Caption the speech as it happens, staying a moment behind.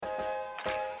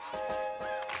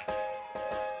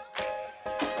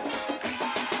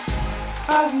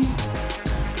Augie.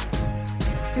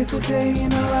 It's a day in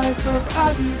the life of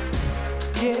Augie.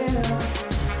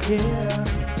 Yeah.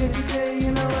 It's a day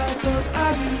in the life of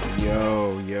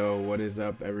Augie. Yo, what is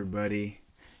up, everybody?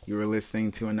 You were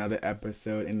listening to another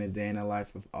episode in the day in the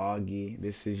life of Augie.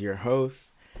 This is your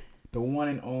host, the one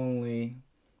and only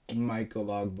Michael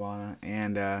Ogbonna,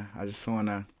 and I just want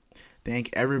to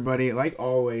thank everybody. Like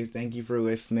always, thank you for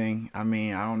listening. I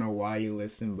mean, I don't know why you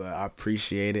listen, but I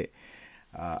appreciate it.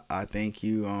 I thank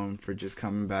you for just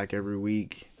coming back every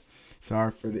week.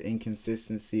 Sorry for the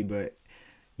inconsistency, but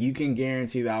you can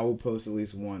guarantee that I will post at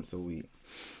least once a week.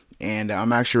 And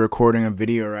I'm actually recording a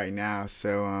video right now,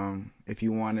 so if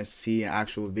you want to see an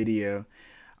actual video,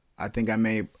 I think I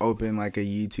may open like a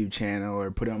YouTube channel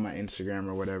or put it on my Instagram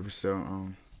or whatever. So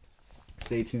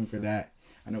stay tuned for that.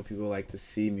 I know people like to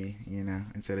see me,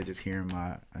 instead of just hearing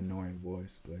my annoying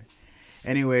voice. But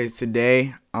anyways,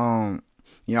 today,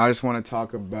 I just want to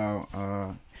talk about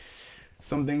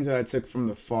some things that I took from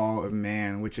the fall of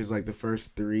man, which is like the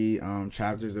first three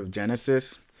chapters of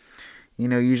Genesis.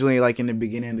 Usually like in the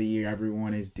beginning of the year,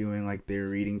 everyone is doing like their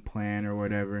reading plan or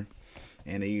whatever.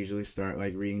 And they usually start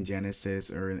like reading Genesis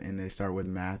and they start with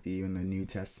Matthew in the New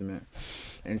Testament.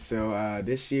 And so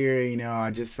this year,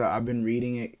 I've been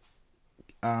reading it,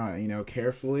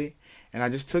 carefully. And I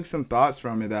just took some thoughts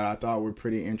from it that I thought were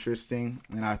pretty interesting.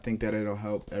 And I think that it'll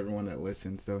help everyone that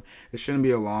listens. So it shouldn't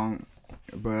be a long,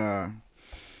 but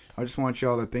I just want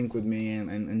y'all to think with me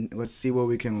and let's see what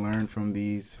we can learn from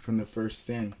the first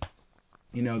sin.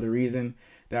 The reason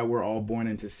that we're all born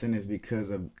into sin is because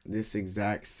of this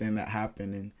exact sin that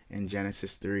happened in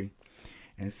Genesis 3.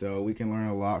 And so we can learn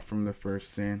a lot from the first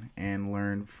sin and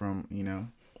learn from,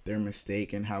 their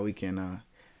mistake and how we can,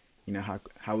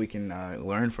 how we can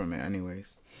learn from it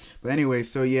anyways. But anyway,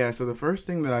 so the first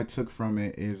thing that I took from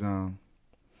it is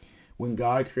when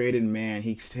God created man,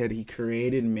 he said he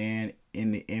created man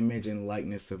in the image and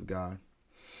likeness of God.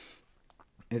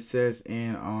 It says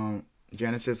in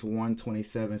Genesis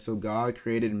 1:27, so God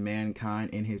created mankind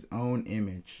in his own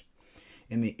image.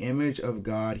 In the image of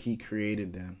God, he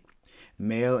created them.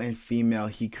 Male and female,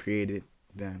 he created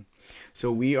them.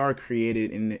 So we are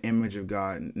created in the image of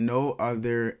God. No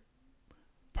other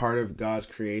part of God's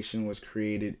creation was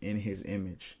created in his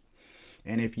image.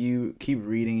 And if you keep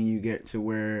reading, you get to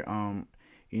where,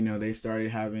 they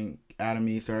started having, Adam and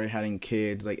Eve started having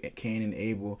kids, like Cain and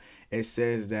Abel. It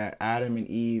says that Adam and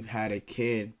Eve had a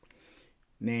kid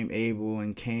named Abel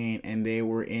and Cain, and they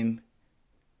were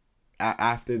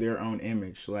after their own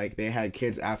image. Like they had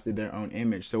kids after their own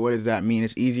image. So what does that mean?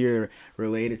 It's easier to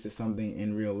relate it to something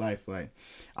in real life. Like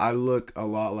I look a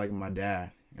lot like my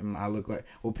dad. And I look like,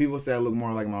 well, people say I look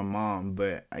more like my mom,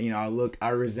 but I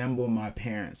resemble my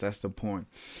parents. That's the point.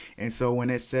 And so when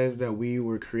it says that we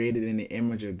were created in the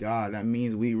image of God, that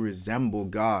means we resemble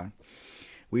God.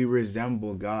 We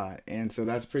resemble God. And so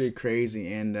that's pretty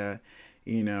crazy. And,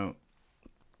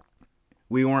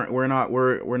 we're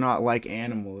not like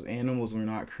animals. Animals were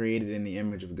not created in the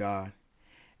image of God.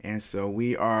 And so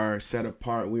we are set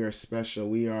apart. We are special.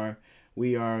 We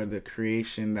are the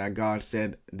creation that God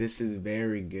said, this is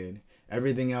very good.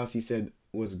 Everything else he said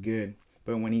was good.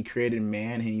 But when he created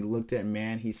man and he looked at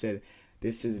man, he said,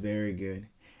 this is very good.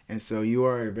 And so you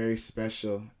are very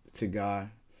special to God.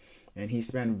 And he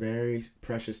spent very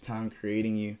precious time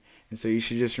creating you. And so you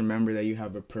should just remember that you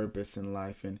have a purpose in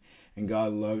life and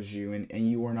God loves you and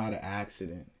you are not an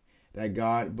accident. That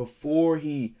God, before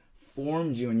he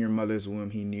formed you in your mother's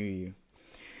womb, he knew you.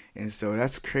 And so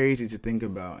that's crazy to think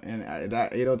about. And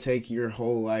that it'll take your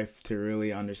whole life to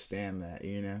really understand that,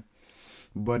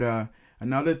 But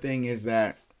another thing is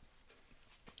that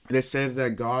it says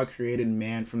that God created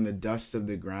man from the dust of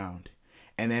the ground.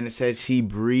 And then it says he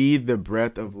breathed the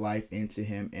breath of life into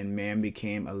him and man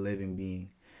became a living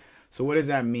being. So what does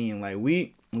that mean? Like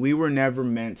we were never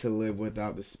meant to live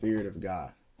without the Spirit of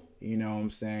God. You know what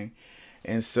I'm saying?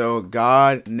 And so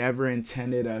God never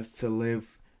intended us to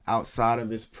live outside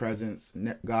of his presence.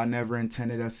 God never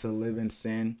intended us to live in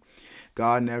sin.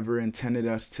 God never intended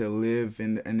us to live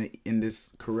in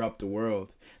this corrupt world.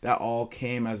 That all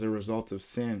came as a result of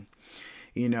sin.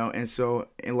 And so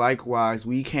and likewise,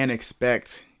 we can't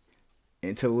expect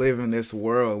to live in this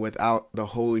world without the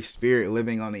Holy Spirit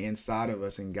living on the inside of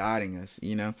us and guiding us,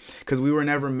 because we were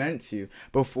never meant to.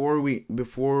 Before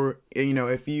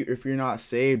if you're not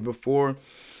saved, before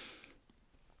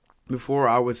before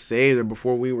I was saved, or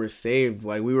before we were saved,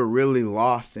 like, we were really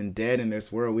lost and dead in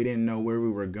this world. We didn't know where we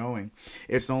were going.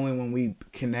 It's only when we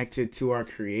connected to our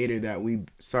Creator that we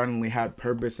suddenly had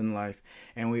purpose in life,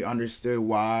 and we understood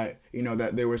why,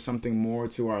 that there was something more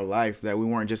to our life, that we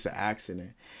weren't just an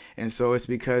accident. And so it's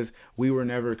because we were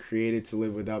never created to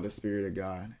live without the Spirit of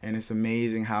God. And it's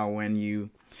amazing how when you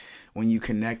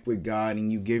connect with God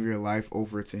and you give your life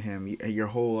over to Him, your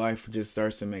whole life just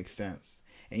starts to make sense,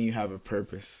 and you have a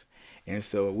purpose. And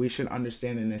so we should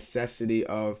understand the necessity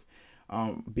of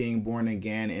being born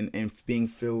again, and being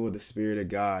filled with the Spirit of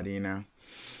God.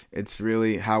 It's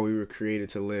really how we were created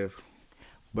to live.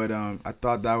 But I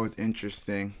thought that was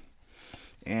interesting.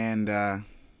 And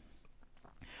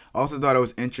also thought it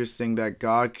was interesting that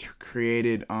God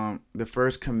created the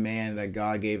first command that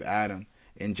God gave Adam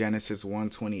in Genesis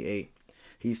 1:28.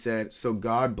 He said, "So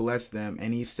God blessed them,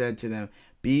 and He said to them,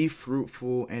 'Be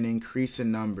fruitful and increase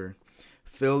in number.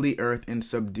 Fill the earth and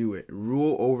subdue it.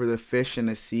 Rule over the fish in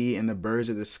the sea and the birds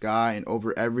of the sky, and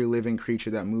over every living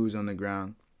creature that moves on the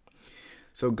ground.'"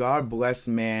 So God blessed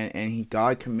man, and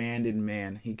God commanded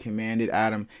man. He commanded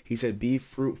Adam. He said, "Be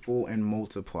fruitful and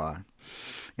multiply."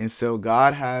 And so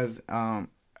God has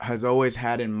always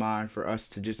had in mind for us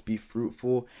to just be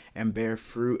fruitful and bear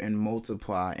fruit and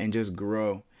multiply and just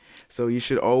grow. So you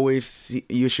should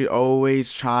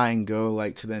always try and go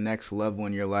like to the next level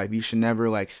in your life. You should never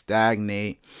like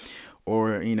stagnate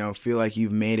or feel like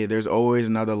you've made it. There's always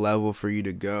another level for you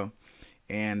to go.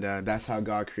 And that's how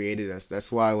God created us.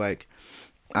 That's why,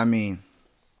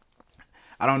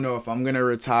 I don't know if I'm going to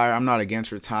retire. I'm not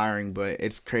against retiring, but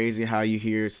it's crazy how you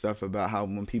hear stuff about how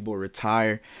when people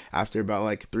retire, after about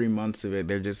like 3 months of it,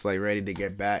 they're just like ready to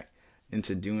get back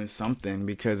into doing something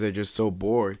because they're just so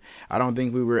bored. I don't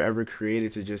think we were ever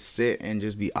created to just sit and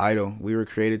just be idle. We were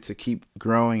created to keep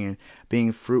growing and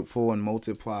being fruitful and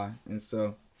multiply. And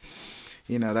so,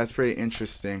 that's pretty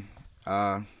interesting.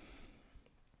 So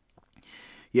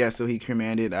He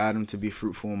commanded Adam to be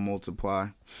fruitful and multiply.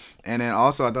 And then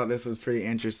also I thought this was pretty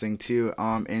interesting too.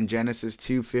 In Genesis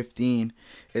 2:15,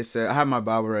 it said, I have my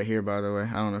Bible right here, by the way.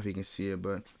 I don't know if you can see it,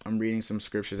 but I'm reading some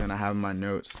scriptures and I have my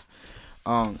notes.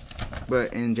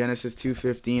 But in Genesis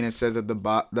 2:15, it says that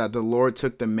the Lord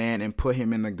took the man and put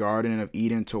him in the Garden of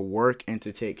Eden to work and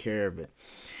to take care of it.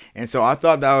 And so I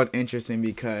thought that was interesting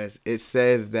because it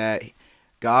says that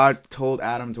God told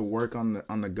Adam to work on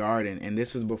the garden, and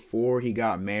this was before he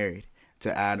got married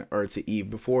to Adam or to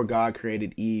Eve, before God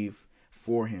created Eve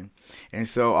for him. And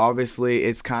so obviously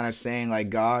it's kind of saying like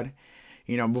God,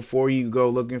 before you go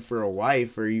looking for a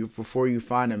wife or before you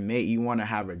find a mate, you want to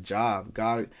have a job.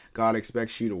 God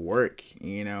expects you to work.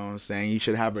 You know what I'm saying? You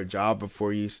should have a job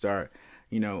before you start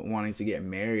wanting to get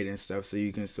married and stuff, so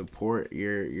you can support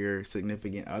your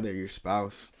significant other, your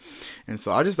spouse. And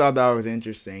so I just thought that was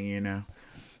interesting,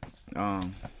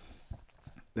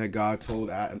 that God told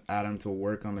Adam to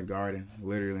work on the garden,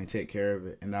 literally, and take care of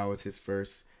it. And that was his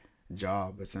first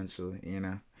job, essentially,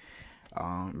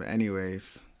 But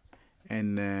anyways,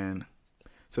 and then,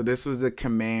 so this was the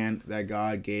command that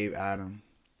God gave Adam.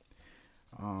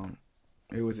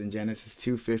 It was in Genesis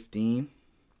 2:15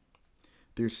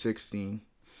 through 16.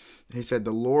 He said,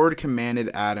 "The Lord commanded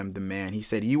Adam, the man. He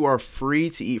said, 'You are free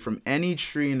to eat from any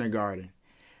tree in the garden.'"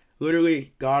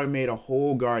 Literally, God made a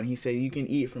whole garden. He said, "You can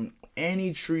eat from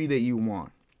any tree that you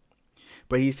want."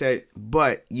 But He said,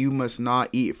 "But you must not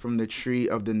eat from the tree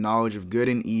of the knowledge of good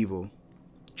and evil."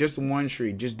 Just one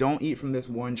tree. Just don't eat from this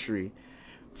one tree.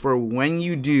 "For when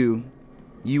you do,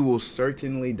 you will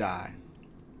certainly die."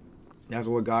 That's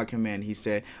what God commanded. He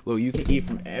said, "Look, you can eat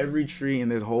from every tree in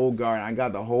this whole garden. I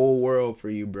got the whole world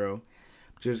for you, bro.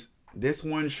 Just this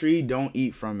one tree, don't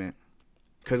eat from it.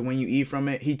 Because when you eat from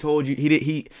it," He told you,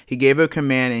 he gave a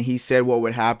command, and He said what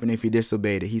would happen if you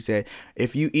disobeyed it. He said,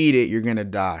 if you eat it, you're going to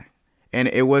die. And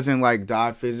it wasn't like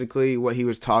die physically. What He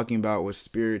was talking about was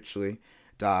spiritually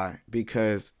die.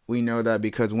 Because we know that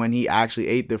because when He actually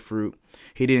ate the fruit,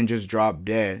 He didn't just drop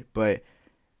dead, but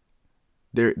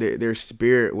their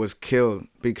spirit was killed,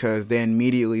 because they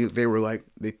immediately, they were like,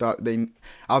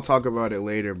 I'll talk about it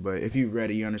later, but if you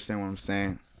read it, you understand what I'm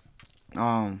saying.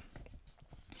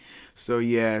 So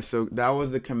that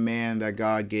was the command that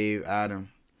God gave Adam.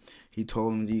 He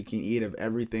told him, you can eat of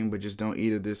everything, but just don't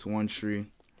eat of this one tree.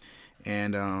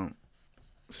 And that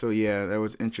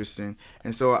was interesting.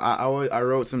 And so I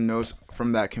wrote some notes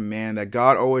from that command, that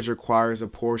God always requires a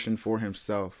portion for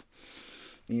Himself.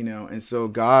 And so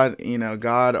God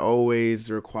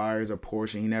always requires a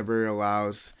portion. He never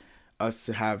allows us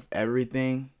to have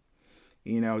everything.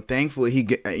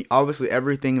 Thankfully, obviously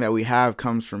everything that we have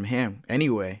comes from Him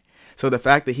anyway. So the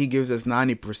fact that he gives us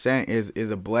 90%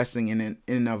 is a blessing in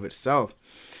and of itself.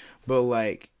 But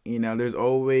like, there's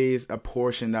always a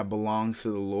portion that belongs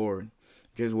to the Lord.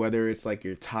 Because whether it's like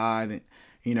your tithe,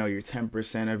 your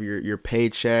 10% of your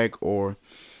paycheck, or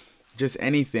just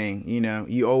anything,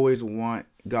 you always want,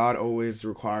 God always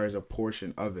requires a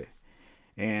portion of it.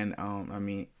 And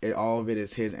all of it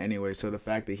is his anyway. So the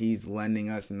fact that he's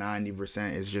lending us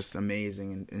 90% is just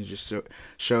amazing, and just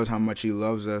shows how much he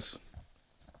loves us.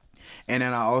 And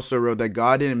then I also wrote that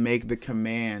God didn't make the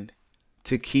command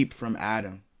to keep from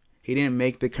Adam. He didn't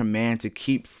make the command to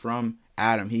keep from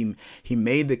Adam. He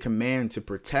made the command to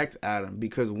protect Adam,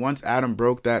 because once Adam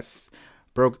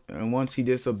and once he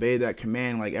disobeyed that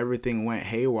command, like, everything went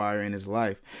haywire in his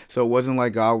life. So it wasn't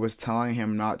like God was telling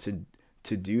him not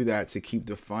to do that to keep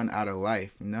the fun out of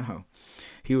life. No,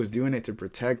 he was doing it to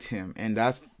protect him. And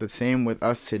that's the same with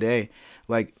us today.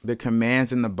 Like, the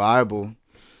commands in the Bible,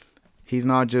 he's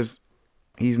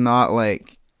not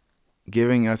like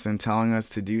giving us and telling us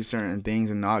to do certain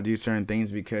things and not do certain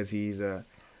things because he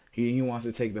wants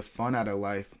to take the fun out of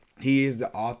life. He is the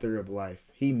author of life.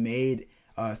 He made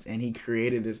us and he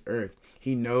created this earth.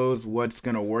 He knows what's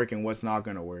going to work and what's not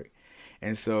going to work.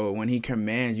 And so when he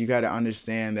commands, you got to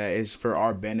understand that it's for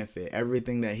our benefit.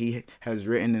 Everything that he has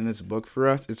written in this book for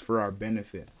us is for our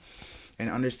benefit. And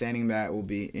understanding that will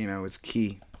be, it's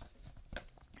key.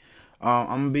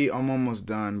 I'm almost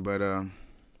done, but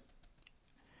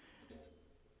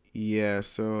yeah,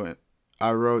 so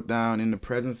I wrote down, in the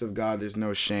presence of God, there's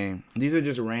no shame. These are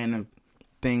just random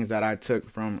things that I took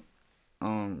from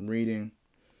reading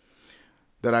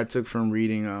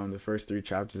the first 3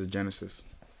 chapters of Genesis.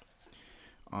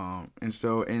 And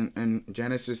so in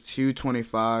Genesis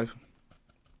 2:25,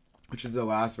 which is the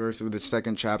last verse of the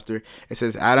second chapter, it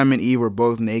says, Adam and Eve were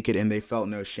both naked and they felt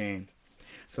no shame.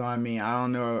 So, I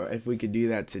don't know if we could do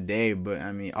that today, but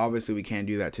obviously we can't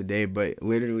do that today, but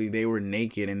literally they were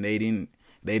naked and they didn't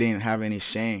have any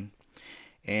shame.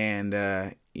 And,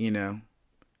 in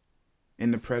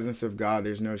the presence of God,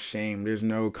 there's no shame. There's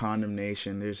no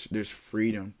condemnation. There's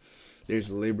freedom. There's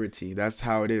liberty. That's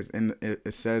how it is. And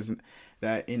it says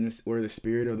that where the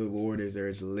Spirit of the Lord is, there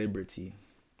is liberty.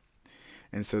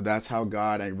 And so that's how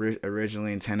God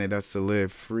originally intended us to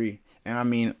live, free.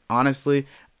 And honestly,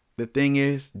 the thing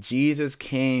is, Jesus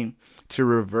came to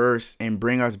reverse and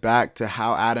bring us back to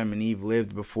how Adam and Eve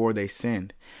lived before they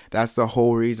sinned. That's the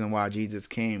whole reason why Jesus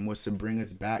came, was to bring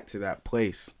us back to that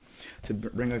place, to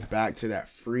bring us back to that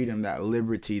freedom, that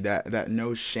liberty, that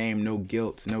no shame, no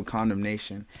guilt, no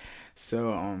condemnation.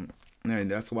 So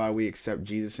that's why we accept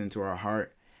Jesus into our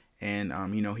heart,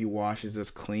 and he washes us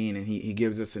clean, and he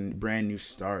gives us a brand new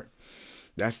start.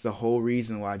 That's the whole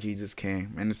reason why Jesus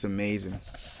came, and it's amazing.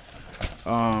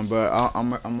 But I'm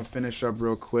gonna finish up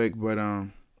real quick. But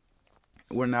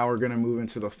we're gonna move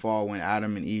into the fall, when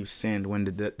Adam and Eve sinned, when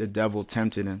the devil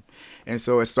tempted him. And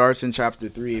so it starts in chapter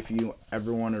 3, if you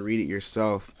ever want to read it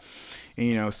yourself.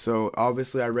 And, so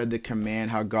obviously I read the command,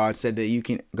 how God said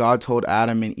that God told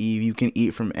Adam and Eve, you can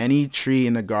eat from any tree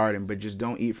in the garden, but just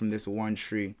don't eat from this one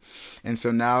tree. And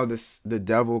so now the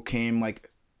devil came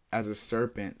like as a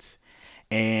serpent,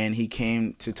 and he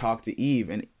came to talk to Eve,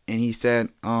 and he said,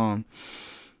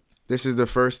 this is the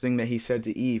first thing that he said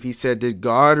to Eve. He said, did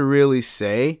God really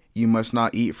say you must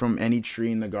not eat from any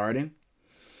tree in the garden?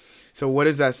 So what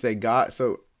does that say? God,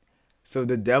 so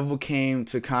the devil came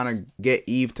to kind of get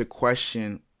Eve to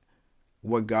question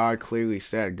what God clearly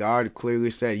said. God clearly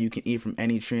said you can eat from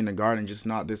any tree in the garden, just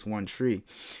not this one tree.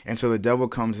 And so the devil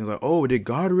comes and is like, oh, did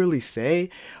God really say,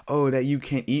 that you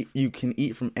can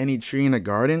eat from any tree in the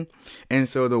garden? And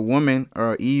so the woman,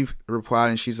 or Eve, replied,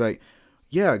 and she's like,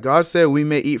 yeah, God said we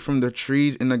may eat from the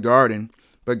trees in the garden,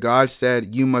 but God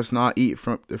said you must not eat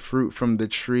from the fruit from the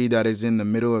tree that is in the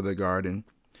middle of the garden,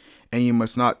 and you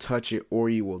must not touch it or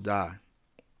you will die.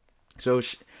 So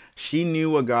she knew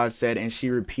what God said, and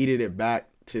she repeated it back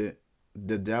to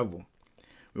the devil.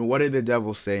 But what did the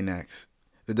devil say next?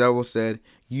 The devil said,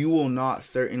 you will not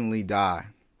certainly die.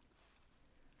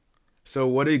 So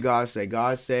what did God say?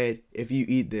 God said, if you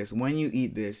eat this, when you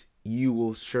eat this, you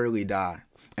will surely die.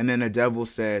 And then the devil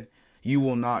said, you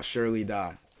will not surely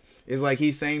die. It's like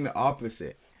he's saying the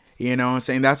opposite. You know what I'm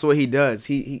saying? That's what he does.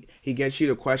 He gets you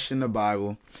to question the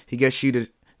Bible. He gets you to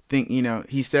think,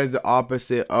 he says the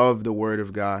opposite of the word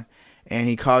of God, and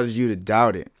he causes you to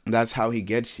doubt it. That's how he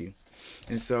gets you.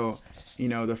 And so,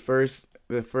 the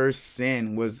first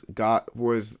sin was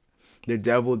the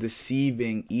devil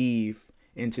deceiving Eve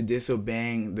into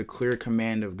disobeying the clear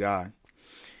command of God.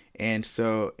 And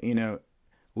so,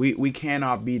 we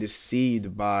cannot be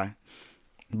deceived by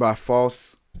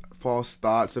false false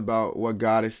thoughts about what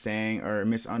God is saying or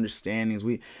misunderstandings.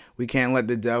 We can't let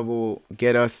the devil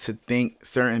get us to think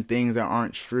certain things that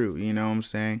aren't true. You know what I'm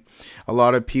saying? A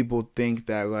lot of people think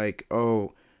that like,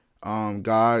 oh,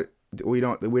 God, we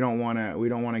don't want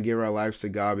to give our lives to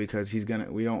God because we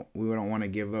don't want to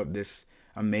give up this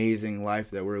amazing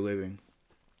life that we're living.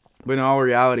 But in all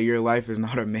reality, your life is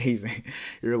not amazing.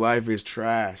 Your life is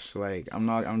trash. Like, I'm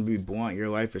gonna be blunt. Your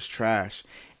life is trash.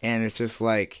 And it's just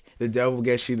like the devil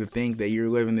gets you to think that you're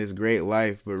living this great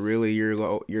life, but really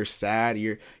you're sad,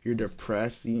 you're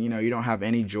depressed, you don't have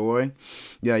any joy.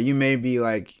 Yeah, you may be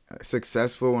like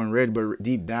successful and rich, but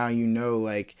deep down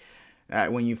like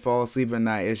when you fall asleep at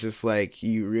night, it's just like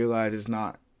you realize is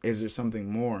there something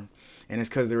more? And it's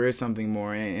because there is something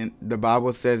more. And the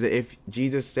Bible says that if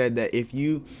Jesus said that if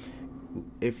you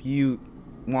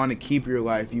want to keep your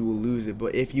life, you will lose it.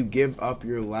 But if you give up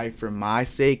your life for my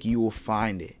sake, you will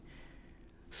find it.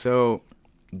 So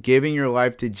giving your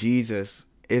life to Jesus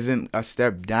isn't a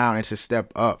step down, it's a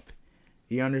step up.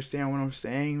 You understand what I'm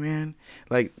saying, man?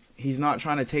 Like, he's not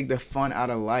trying to take the fun out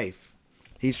of life.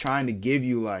 He's trying to give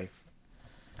you life.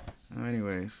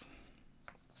 Anyways.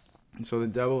 So the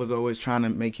devil is always trying to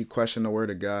make you question the word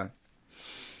of God.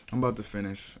 I'm about to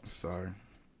finish. I'm sorry.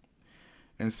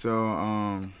 And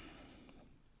so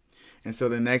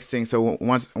the next thing, so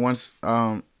once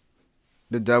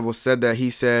the devil said that, he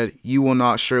said, "You will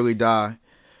not surely die,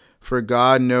 for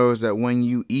God knows that when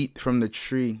you eat from the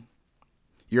tree,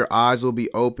 your eyes will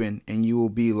be open and you will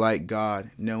be like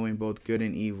God, knowing both good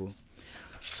and evil."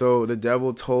 So the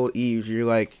devil told Eve, you're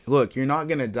like, look, you're not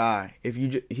going to die.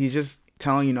 He's just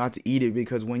telling you not to eat it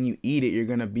because when you eat it, you're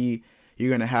going to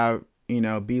have,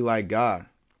 be like God.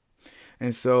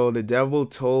 And so the devil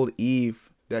told Eve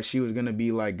that she was going to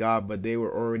be like God, but they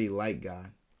were already like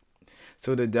God.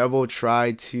 So the devil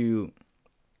tried to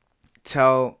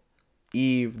tell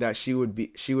Eve that she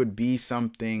would be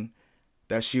something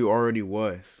that she already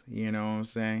was. You know what I'm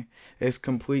saying? It's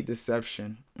complete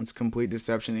deception. It's complete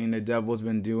deception, and the devil's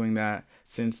been doing that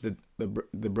since the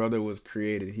brother was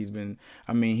created. He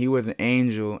was an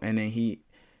angel, and then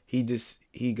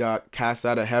he got cast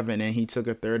out of heaven, and he took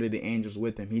a third of the angels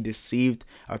with him. He deceived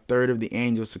a third of the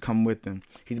angels to come with him.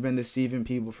 He's been deceiving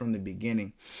people from the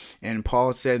beginning. And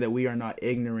Paul said that we are not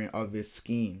ignorant of his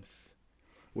schemes.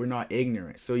 We're not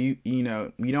ignorant. So you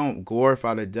don't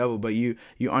glorify the devil, but you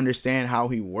understand how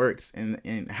he works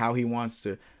and how he wants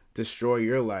to destroy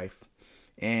your life.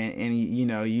 And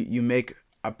you make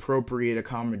appropriate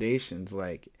accommodations.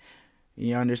 Like,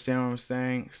 you understand what I'm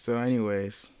saying? So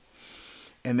anyways,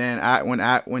 and then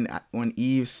when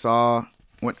Eve saw,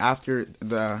 after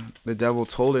the devil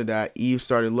told her that, Eve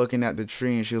started looking at the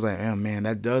tree and she was like, "Oh man,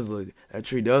 that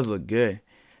tree does look good.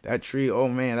 That tree, oh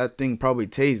man, that thing probably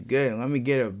tastes good. Let me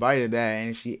get a bite of that."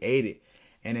 And she ate it.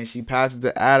 And then she passed it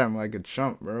to Adam like a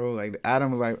chump, bro. Like,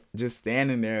 Adam was like just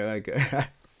standing there like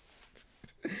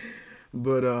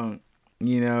but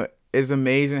it's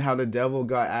amazing how the devil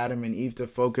got Adam and Eve to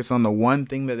focus on the one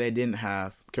thing that they didn't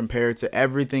have compared to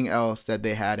everything else that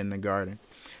they had in the garden.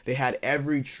 They had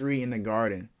every tree in the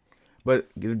garden, but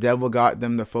the devil got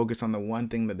them to focus on the one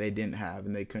thing that they didn't have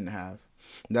and they couldn't have.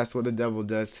 That's what the devil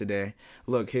does today.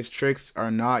 Look, his tricks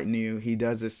are not new. He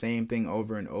does the same thing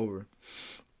over and over.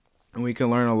 And we can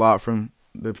learn a lot from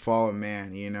the fall of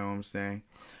man, you know what I'm saying?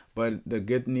 But the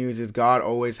good news is God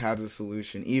always has a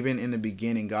solution. Even in the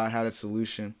beginning, God had a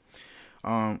solution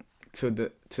to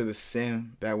the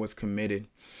sin that was committed.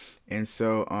 And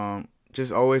so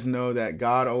just always know that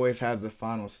God always has the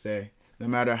final say. No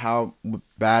matter how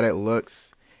bad it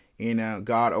looks,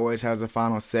 God always has the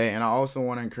final say. And I also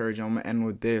want to encourage you, I'm going to end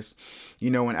with this.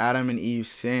 When Adam and Eve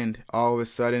sinned, all of a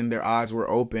sudden their eyes were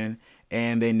open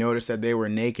and they noticed that they were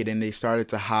naked and they started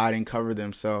to hide and cover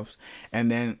themselves. And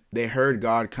then they heard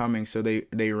God coming, so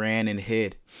they ran and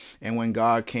hid. And when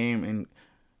God came, and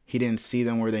he didn't see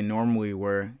them where they normally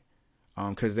were,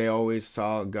 because they always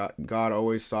saw God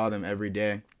always saw them every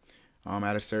day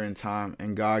at a certain time.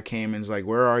 And God came and was like,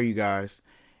 "Where are you guys?"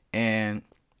 And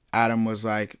Adam was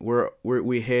like,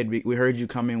 we hid. We heard you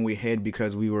coming. We hid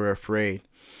because we were afraid,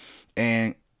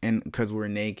 and because we're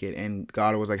naked. And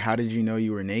God was like, "How did you know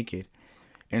you were naked?"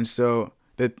 And so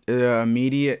the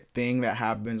immediate thing that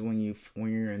happens when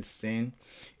you're in sin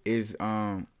is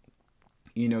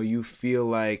you feel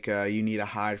like you need to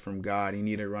hide from God. You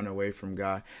need to run away from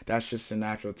God. That's just a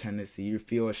natural tendency. You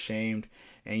feel ashamed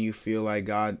and you feel like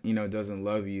God, doesn't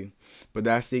love you. But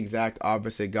that's the exact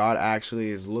opposite. God actually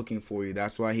is looking for you.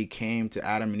 That's why he came to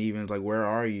Adam and Eve and was like, "Where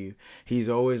are you?" He's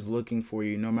always looking for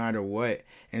you no matter what.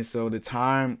 And so the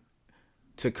time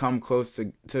to come close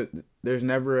to there's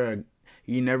never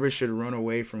You never should run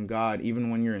away from God, even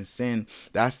when you're in sin.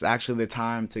 That's actually the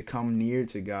time to come near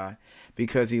to God,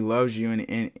 because he loves you.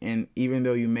 And even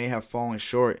though you may have fallen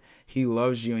short, he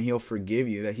loves you and he'll forgive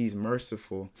you, that he's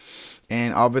merciful.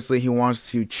 And obviously he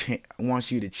wants you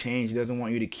to change. He doesn't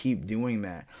want you to keep doing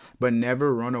that. But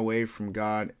never run away from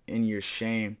God in your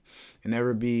shame, and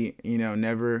never be,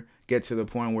 never get to the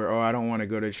point where, I don't want to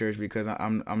go to church because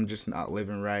I'm just not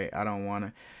living right. I don't want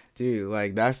to. Dude,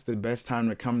 like, that's the best time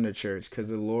to come to church, because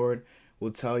the Lord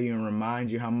will tell you and remind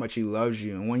you how much he loves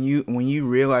you. And when you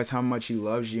realize how much he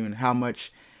loves you and how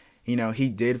much, he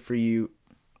did for you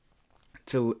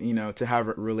to, to have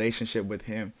a relationship with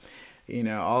him,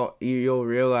 you'll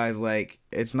realize, like,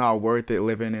 it's not worth it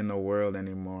living in the world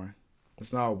anymore.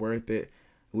 It's not worth it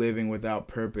living without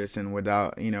purpose and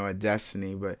without, a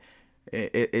destiny. But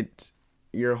it's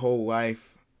your whole life.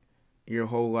 Your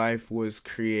whole life was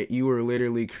you were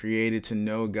literally created to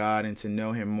know God and to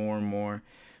know him more and more,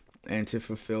 and to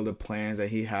fulfill the plans that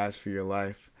he has for your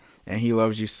life. And he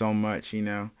loves you so much,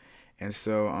 And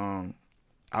so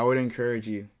I would encourage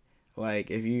you, like,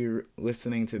 if you're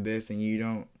listening to this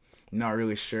and not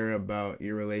really sure about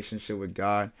your relationship with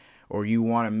God, or you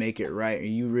want to make it right,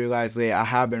 and you realize, hey, I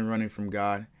have been running from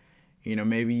God.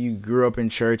 Maybe you grew up in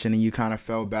church and then you kind of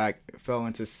fell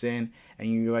into sin, and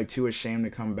you're like too ashamed to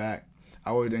come back.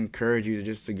 I would encourage you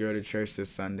to go to church this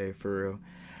Sunday, for real.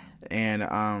 And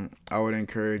I would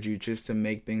encourage you just to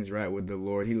make things right with the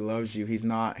Lord. He loves you. He's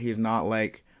not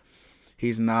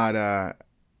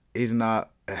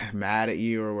mad at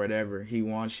you or whatever. He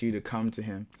wants you to come to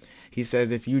him. He says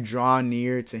if you draw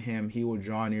near to him, he will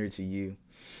draw near to you.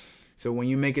 So when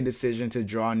you make a decision to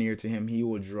draw near to him, he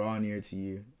will draw near to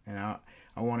you. And I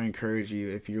want to encourage you,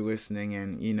 if you're listening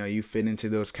and you fit into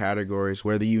those categories,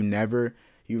 whether you've never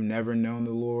known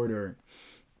the Lord, or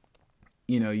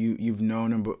you've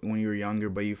known him when you were younger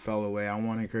but you fell away, I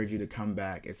want to encourage you to come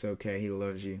back. It's okay. He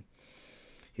loves you.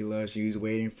 He loves you. He's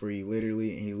waiting for you,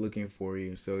 literally, and he's looking for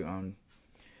you. So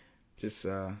just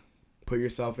put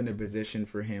yourself in a position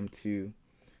for him to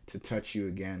touch you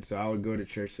again. So I would go to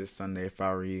church this Sunday if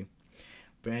I were you.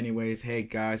 But anyways, hey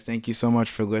guys, thank you so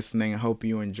much for listening. I hope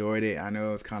you enjoyed it. I know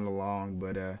it was kind of long,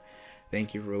 but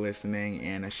thank you for listening.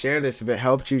 And share this. If it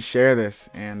helped you, share this.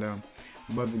 And I'm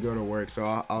about to go to work,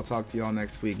 so I'll talk to y'all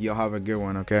next week. Y'all have a good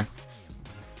one, okay?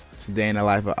 It's a day in the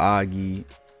life of Augie.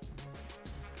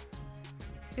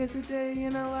 It's a day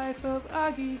in the life of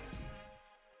Augie.